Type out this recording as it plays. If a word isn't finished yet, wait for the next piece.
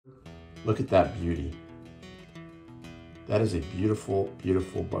Look at that beauty. That is a beautiful,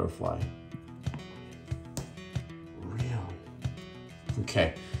 beautiful butterfly. Really?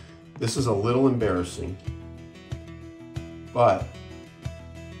 Okay, this is a little embarrassing, but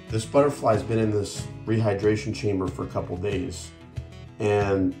this butterfly's been in this rehydration chamber for a couple days,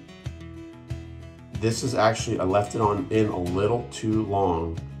 and this is actually, I left it in a little too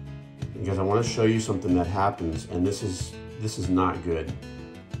long because I want to show you something that happens, and this is not good.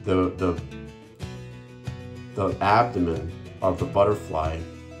 The abdomen of the butterfly,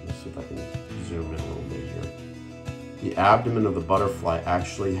 let's see if I can zoom in a little bit here. The abdomen of the butterfly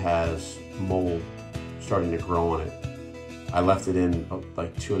actually has mold starting to grow on it. I left it in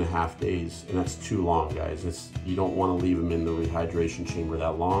like 2.5 days, and that's too long, guys. You don't want to leave them in the rehydration chamber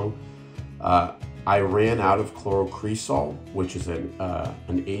that long. I ran out of Chlorocresol, which is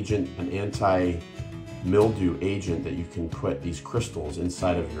an agent, an anti-mildew agent that you can put these crystals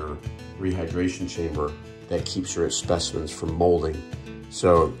inside of your rehydration chamber that keeps your specimens from molding.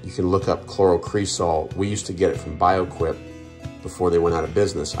 So you can look up Chlorocresol. We used to get it from BioQuip before they went out of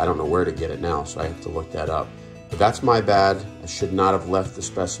business. I don't know where to get it now, so I have to look that up. But that's my bad. I should not have left the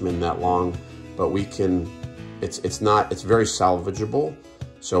specimen that long, but we can, it's very salvageable.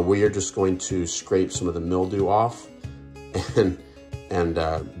 So we are just going to scrape some of the mildew off and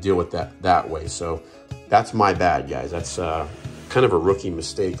deal with that way. So that's my bad, guys. That's kind of a rookie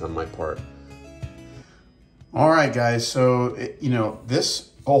mistake on my part. All right, guys. So, you know, this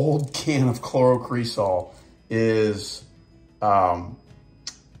old can of Chlorocresol is,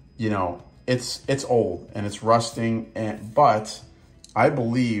 you know, it's old and it's rusting, but I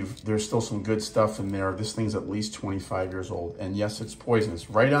believe there's still some good stuff in there. This thing's at least 25 years old, and yes, it's poisonous.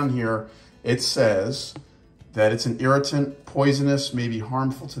 Right on here, it says that it's an irritant, poisonous, may be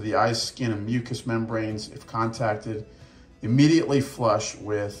harmful to the eyes, skin, and mucous membranes if contacted. Immediately flush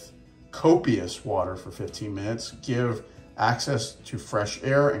with copious water for 15 minutes. Give access to fresh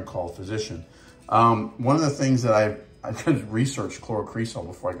air and call a physician. One of the things that I've researched Chlorocresol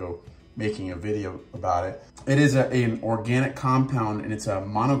before I go making a video about it. It is an organic compound, and it's a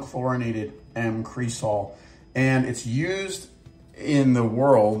monochlorinated M-cresol, and it's used in the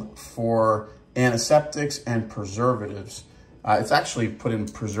world for antiseptics and preservatives. It's actually put in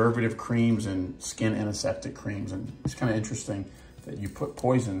preservative creams and skin antiseptic creams, and it's kind of interesting that you put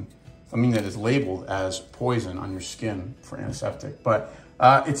poison, something that is labeled as poison, on your skin for antiseptic. But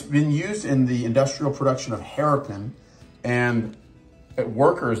it's been used in the industrial production of hairpin, and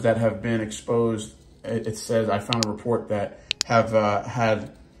workers that have been exposed, it says, I found a report that have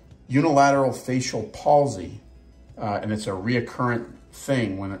had unilateral facial palsy, and it's a reoccurrent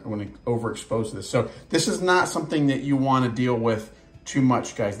thing when overexposed to this. So this is not something that you want to deal with too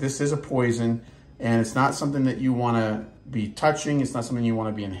much, guys. This is a poison, and it's not something that you want to be touching. It's not something you want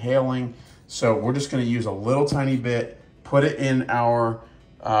to be inhaling. So we're just going to use a little tiny bit, put it in our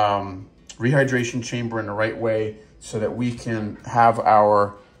rehydration chamber in the right way, so that we can have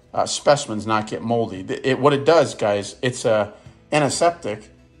our specimens not get moldy. What it does, guys, it's a antiseptic,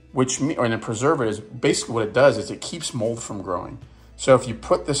 or a preservative. Basically what it does is it keeps mold from growing. So if you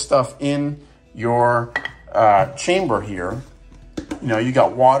put this stuff in your chamber here, you know, you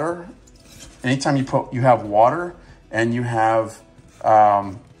got water. Anytime you have water and you have,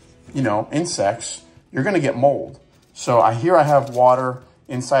 you know, insects, you're gonna get mold. So here I have water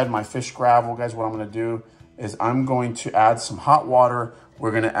inside my fish gravel, guys. What I'm gonna do is I'm going to add some hot water. We're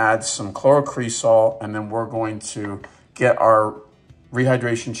going to add some Chlorocresol, and then we're going to get our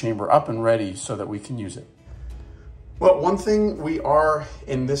rehydration chamber up and ready so that we can use it. Well, one thing we are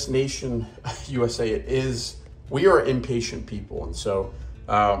in this nation, USA, is we are impatient people. And so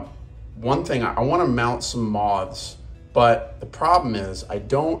one thing, I want to mount some moths, but the problem is I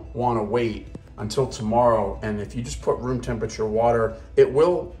don't want to wait until tomorrow. And if you just put room temperature water, it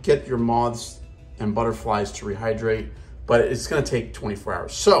will get your moths and butterflies to rehydrate, but it's gonna take 24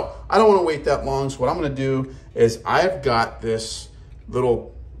 hours. So I don't wanna wait that long. So what I'm gonna do is I've got this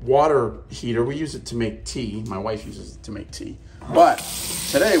little water heater. We use it to make tea. My wife uses it to make tea. But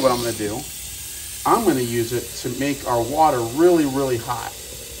today what I'm gonna do, I'm gonna use it to make our water really, really hot.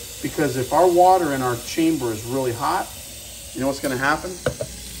 Because if our water in our chamber is really hot, you know what's gonna happen?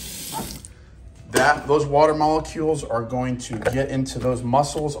 Those water molecules are going to get into those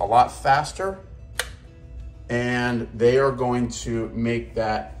mussels a lot faster, and they are going to make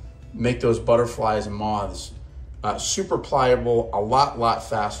those butterflies and moths super pliable a lot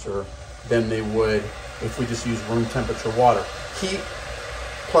faster than they would if we just use room temperature water. Heat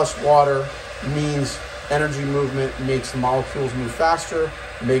plus water means energy movement, makes the molecules move faster,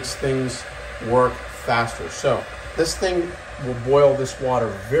 makes things work faster. So This thing will boil this water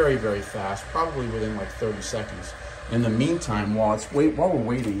very, very fast, probably within like 30 seconds. In the meantime, while we're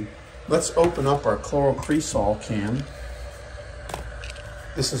waiting, let's open up our Chlorocresol can.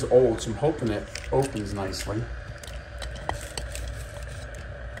 This is old, so I'm hoping it opens nicely.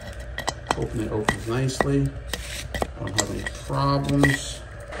 Hoping it opens nicely. I don't have any problems.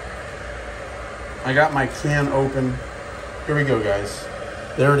 I got my can open. Here we go, guys.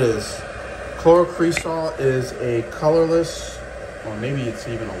 There it is. Chlorocresol is a colorless, or maybe it's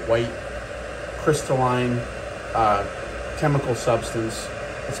even a white, crystalline chemical substance.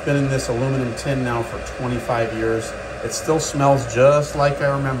 It's been in this aluminum tin now for 25 years. It still smells just like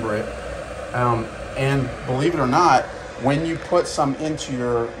I remember it. And believe it or not, when you put some into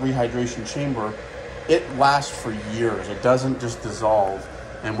your rehydration chamber, it lasts for years. It doesn't just dissolve.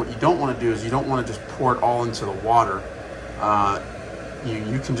 And what you don't want to do is you don't want to just pour it all into the water.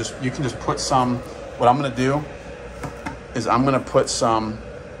 You can just put some. What I'm going to do is I'm going to put some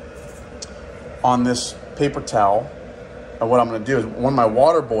on this paper towel. And what I'm going to do is when my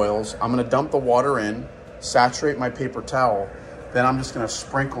water boils, I'm going to dump the water in, saturate my paper towel. Then I'm just going to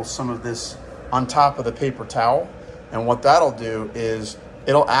sprinkle some of this on top of the paper towel. And what that'll do is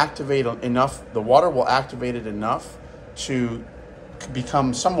it'll activate enough, the water will activate it enough to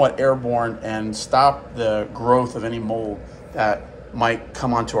become somewhat airborne and stop the growth of any mold that might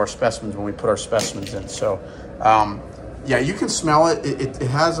come onto our specimens when we put our specimens in. So yeah, you can smell it. It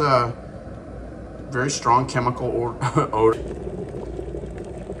has a very strong chemical odor.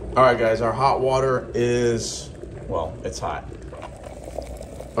 All right, guys, our hot water is, well, it's hot.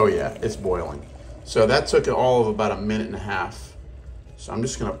 Oh yeah, it's boiling. So that took all of about 1.5 minutes. So I'm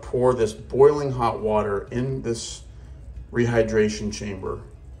just gonna pour this boiling hot water in this rehydration chamber.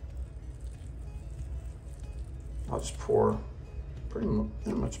 I'll just pour pretty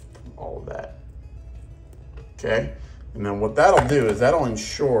much all of that. Okay, and then what that'll do is that'll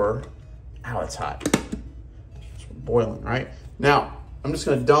ensure, ow, it's hot. It's boiling, right? Now, I'm just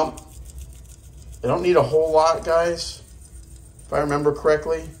gonna dump, I don't need a whole lot, guys. If I remember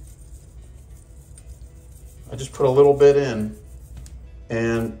correctly, I just put a little bit in,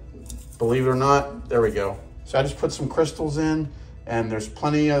 and believe it or not, there we go. So I just put some crystals in, and there's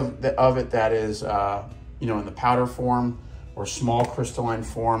plenty of it that is, you know, in the powder form or small crystalline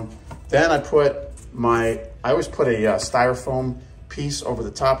form. Then I always put a styrofoam piece over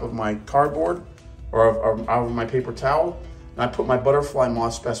the top of my cardboard or over my paper towel. And I put my butterfly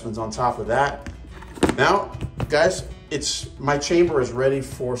moth specimens on top of that. Now, guys, my chamber is ready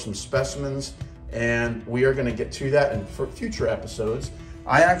for some specimens, and we are gonna get to that in future episodes.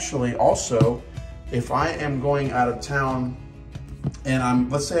 I actually also, if I am going out of town and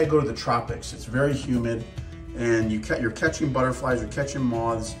let's say I go to the tropics, it's very humid, and you're catching butterflies, you're catching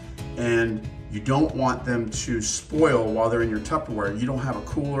moths, and you don't want them to spoil while they're in your Tupperware. You don't have a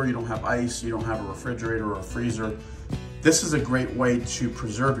cooler, you don't have ice, you don't have a refrigerator or a freezer. This is a great way to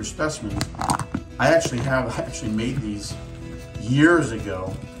preserve your specimens. I actually made these years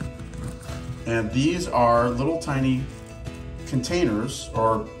ago, and these are little tiny containers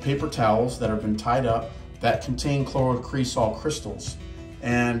or paper towels that have been tied up that contain Chlorocresol crystals.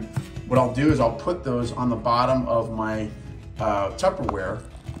 And what I'll do is I'll put those on the bottom of my Tupperware.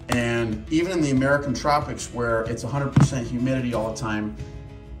 And even in the American tropics where it's 100% humidity all the time,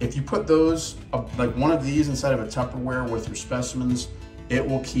 if you put those, like one of these inside of a Tupperware with your specimens, it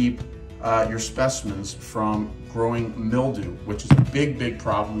will keep your specimens from growing mildew, which is a big, big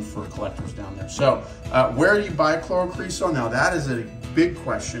problem for collectors down there. So where do you buy Chlorocresol? Now that is a big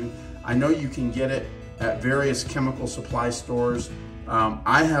question. I know you can get it at various chemical supply stores.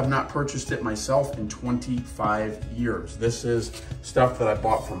 I have not purchased it myself in 25 years. This is stuff that I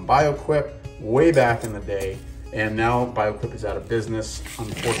bought from BioQuip way back in the day, and now BioQuip is out of business,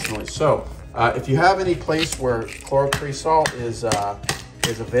 unfortunately. So if you have any place where Chlorocresol is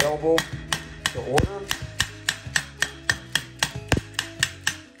available to order,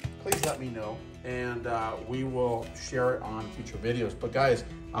 please let me know, and we will share it on future videos. But guys,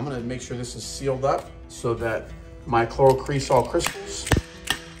 I'm gonna make sure this is sealed up so that my Chlorocresol crystals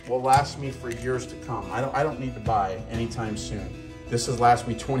will last me for years to come. I don't need to buy anytime soon. This has lasted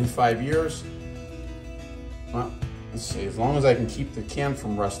me 25 years. Well, let's see, as long as I can keep the can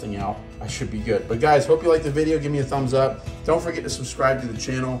from rusting out, I should be good. But guys, hope you liked the video. Give me a thumbs up. Don't forget to subscribe to the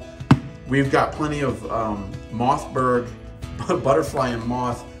channel. We've got plenty of Mothberg, butterfly and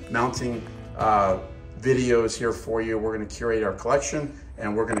moth mounting videos here for you. We're gonna curate our collection,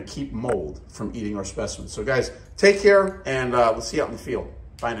 and we're gonna keep mold from eating our specimens. So guys, take care, and let's see you out in the field.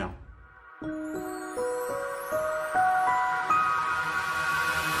 Bye now.